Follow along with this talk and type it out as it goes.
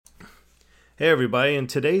Hey, everybody. In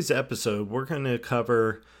today's episode, we're going to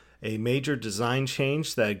cover a major design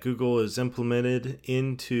change that Google has implemented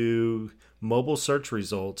into mobile search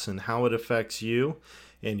results and how it affects you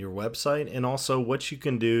and your website, and also what you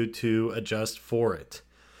can do to adjust for it.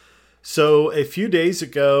 So, a few days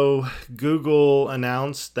ago, Google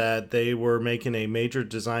announced that they were making a major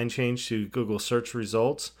design change to Google search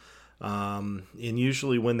results. And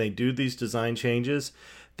usually, when they do these design changes,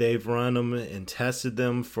 they've run them and tested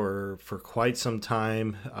them for quite some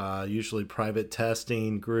time, usually private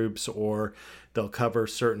testing groups, or they'll cover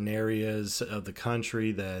certain areas of the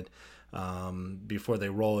country that before they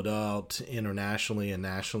roll it out internationally and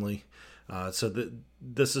nationally.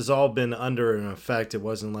 This has all been under an effect. It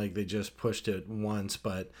wasn't like they just pushed it once,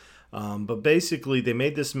 but basically they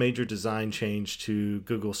made this major design change to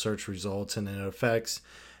Google search results, and it affects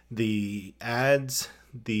the ads,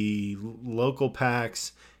 the local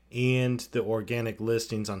packs, and the organic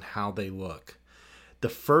listings on how they look. The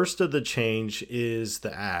first of the change is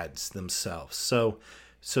the ads themselves. So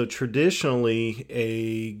traditionally,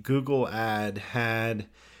 a Google ad had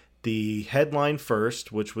the headline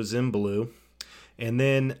first, which was in blue, and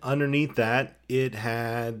then underneath that, it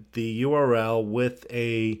had the URL with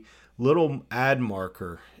a little ad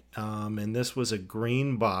marker. And this was a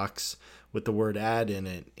green box with the word ad in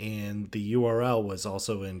it, and the URL was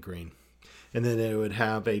also in green. And then it would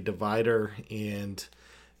have a divider, and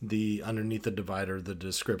underneath the divider, the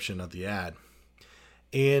description of the ad.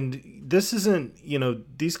 And this isn't,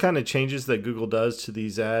 these kind of changes that Google does to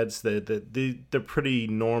these ads, they're pretty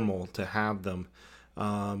normal to have them.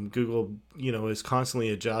 Google, is constantly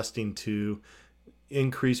adjusting to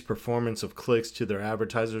increase performance of clicks to their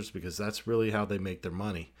advertisers, because that's really how they make their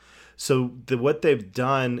money. So what they've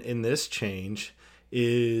done in this change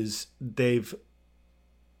is they've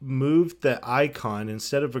moved the icon.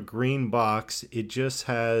 Instead of a green box, it just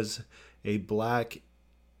has a black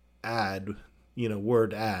ad,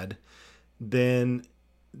 word ad, then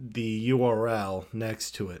the URL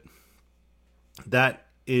next to it. That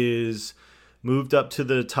is moved up to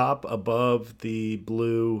the top above the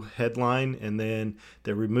blue headline, and then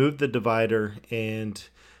they removed the divider and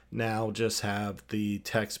now just have the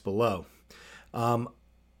text below.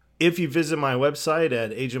 If you visit my website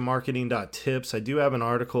at agentmarketing.tips, I do have an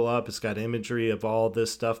article up. It's got imagery of all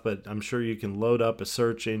this stuff, but I'm sure you can load up a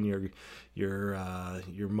search in your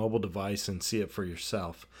mobile device and see it for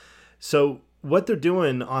yourself. So what they're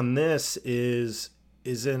doing on this is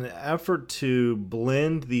an effort to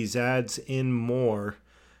blend these ads in more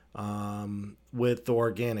with the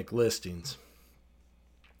organic listings.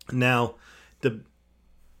 Now, the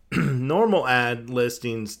normal ad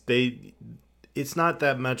listings, it's not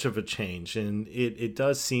that much of a change, and it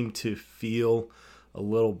does seem to feel a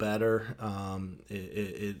little better.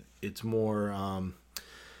 It's more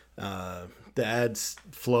the ads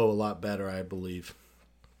flow a lot better, I believe.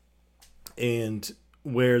 And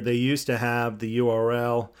where they used to have the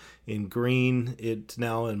URL in green, it's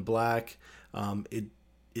now in black.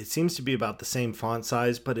 It seems to be about the same font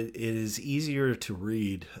size, but it is easier to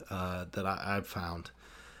read that I've found.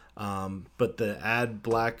 But the ad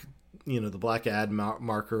black, the black ad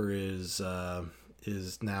marker is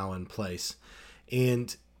now in place.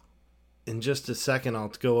 And in just a second, I'll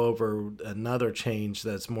go over another change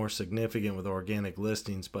that's more significant with organic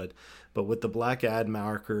listings. But with the black ad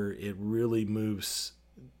marker, it really moves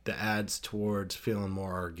the ads towards feeling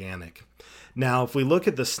more organic. Now, if we look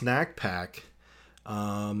at the snack pack,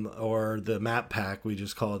 or the map pack, we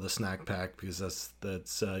just call it the snack pack because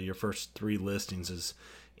that's your first three listings is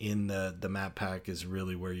in the map pack is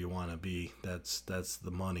really where you want to be. That's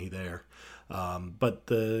the money there. But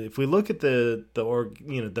if we look at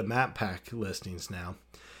the map pack listings now,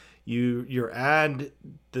 your ad,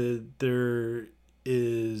 there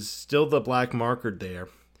is still the black marker there,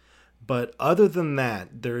 but other than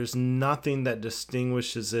that, there is nothing that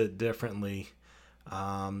distinguishes it differently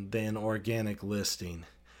than organic listing.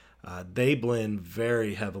 They blend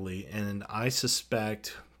very heavily, and I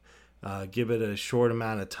suspect, give it a short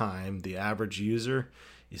amount of time, the average user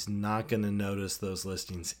is not going to notice those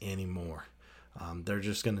listings anymore. They're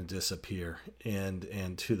just going to disappear, and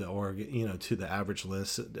to the average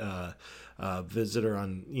visitor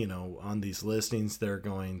on these listings, they're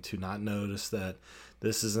going to not notice that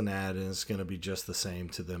this is an ad, and it's going to be just the same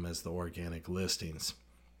to them as the organic listings.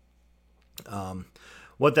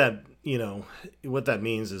 What that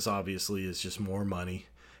means is obviously is just more money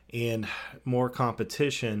and more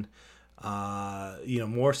competition,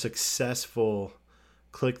 more successful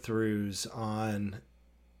click-throughs on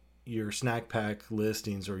your snack pack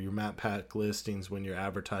listings or your map pack listings when you're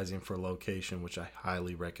advertising for a location, which I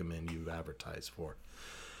highly recommend you advertise for.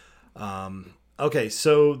 Okay,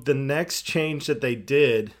 so the next change that they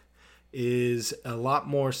did is a lot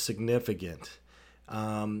more significant.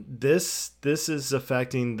 This is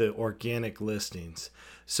affecting the organic listings.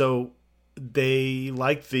 So they,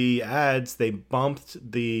 like the ads, they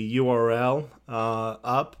bumped the URL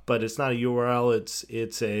up, but it's not a URL.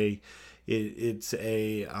 It's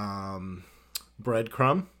a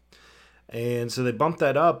breadcrumb. And so they bumped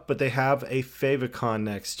that up, but they have a favicon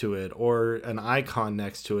next to it, or an icon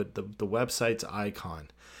next to it, the website's icon.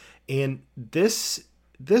 And this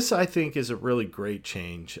I think is a really great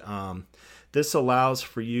change. This allows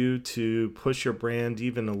for you to push your brand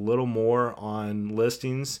even a little more on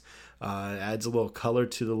listings. Adds a little color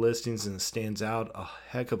to the listings and stands out a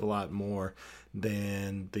heck of a lot more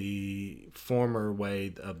than the former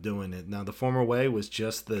way of doing it. Now, the former way was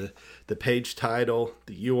just the page title,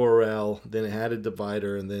 the URL, then it had a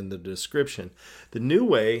divider, and then the description. The new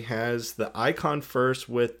way has the icon first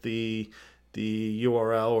with the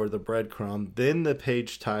URL or the breadcrumb, then the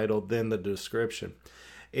page title, then the description.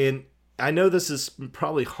 And I know this is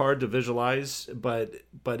probably hard to visualize, but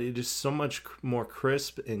it is so much more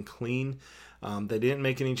crisp and clean. They didn't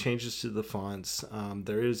make any changes to the fonts.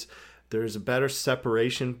 There is a better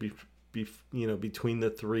separation between the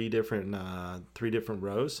three different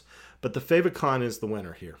rows, but the favicon is the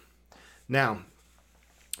winner here. Now,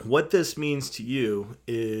 what this means to you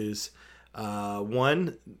is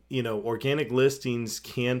one, organic listings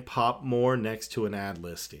can pop more next to an ad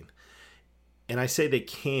listing. And I say they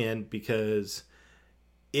can because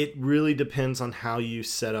it really depends on how you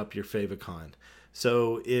set up your favicon.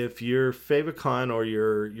 So if your favicon or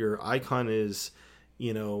your icon is,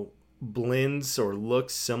 blends or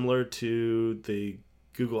looks similar to the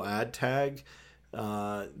Google ad tag,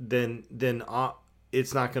 then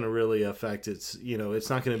it's not going to really affect it's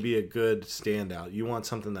not going to be a good standout. You want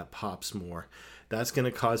something that pops more. That's going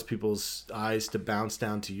to cause people's eyes to bounce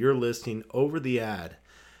down to your listing over the ad.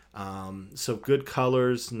 So good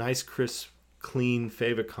colors, nice, crisp, clean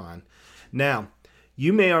favicon. Now,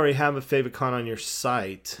 you may already have a favicon on your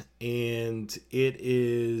site, and it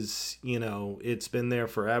is, it's been there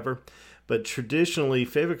forever. But traditionally,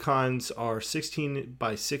 favicons are 16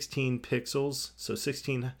 by 16 pixels, so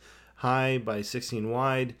 16 high by 16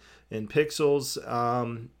 wide in pixels.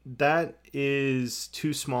 That is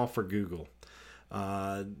too small for Google.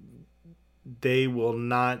 They will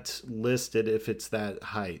not list it if it's that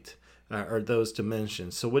height or those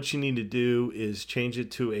dimensions. So what you need to do is change it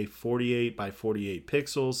to a 48 by 48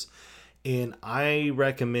 pixels. And I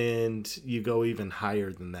recommend you go even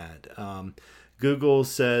higher than that. Google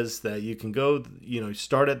says that you can go,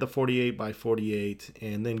 start at the 48 by 48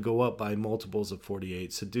 and then go up by multiples of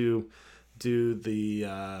 48. So do the,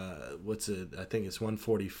 I think it's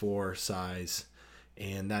 144 size.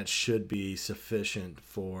 And that should be sufficient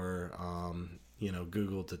for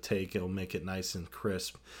Google to take. It'll make it nice and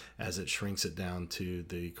crisp as it shrinks it down to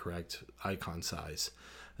the correct icon size.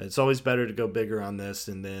 It's always better to go bigger on this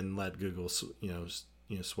and then let Google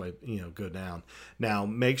swipe go down. Now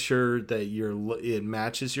make sure that it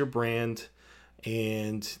matches your brand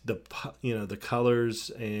and the colors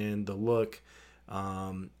and the look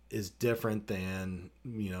is different than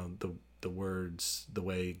the words, the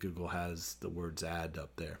way Google has the words ad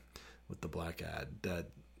up there with the black ad.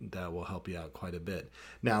 That will help you out quite a bit.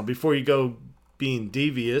 Now, before you go being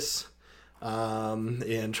devious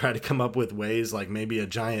and try to come up with ways like maybe a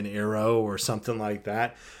giant arrow or something like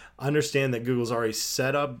that, understand that Google's already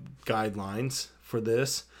set up guidelines for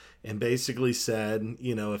this and basically said,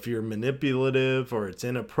 if you're manipulative or it's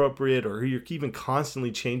inappropriate or you're even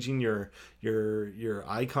constantly changing your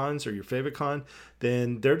icons or your favicon,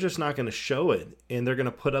 then they're just not going to show it and they're going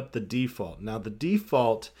to put up the default. Now, the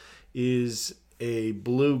default is a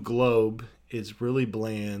blue globe. It's really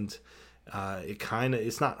bland.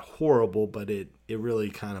 It's not horrible, but it really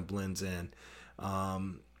kind of blends in.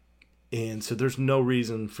 And so there's no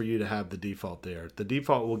reason for you to have the default there. The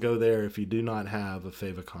default will go there if you do not have a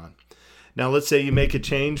favicon. Now, let's say you make a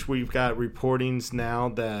change. We've got reportings now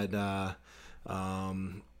that,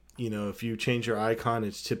 if you change your icon,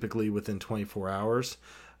 it's typically within 24 hours.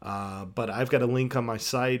 But I've got a link on my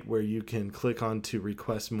site where you can click on to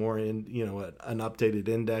request more an updated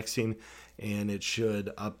indexing, and it should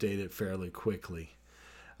update it fairly quickly.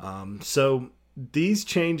 So these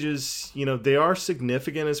changes, they are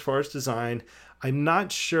significant as far as design. I'm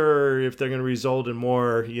not sure if they're going to result in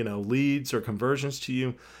more, leads or conversions to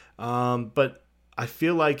you. But I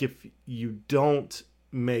feel like if you don't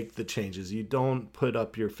make the changes, you don't put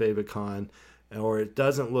up your favicon, or it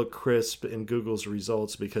doesn't look crisp in Google's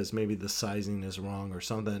results because maybe the sizing is wrong or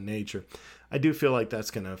something of that nature, I do feel like that's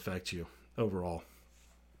going to affect you overall.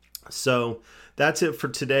 So that's it for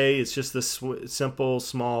today. It's just this simple,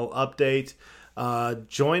 small update.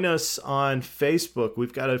 Join us on Facebook.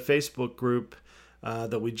 We've got a Facebook group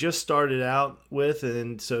that we just started out with.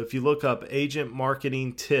 And so if you look up Agent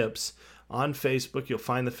Marketing Tips on Facebook, you'll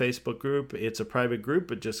find the Facebook group. It's a private group,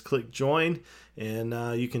 but just click join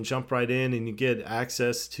and you can jump right in and you get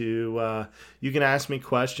access to, you can ask me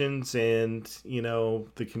questions and,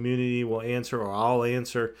 the community will answer or I'll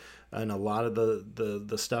answer. And a lot of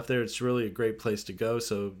the stuff there, it's really a great place to go.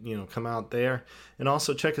 So, come out there and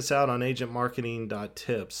also check us out on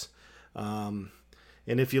agentmarketing.tips. And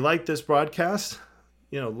if you like this broadcast,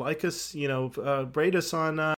 like us, rate us on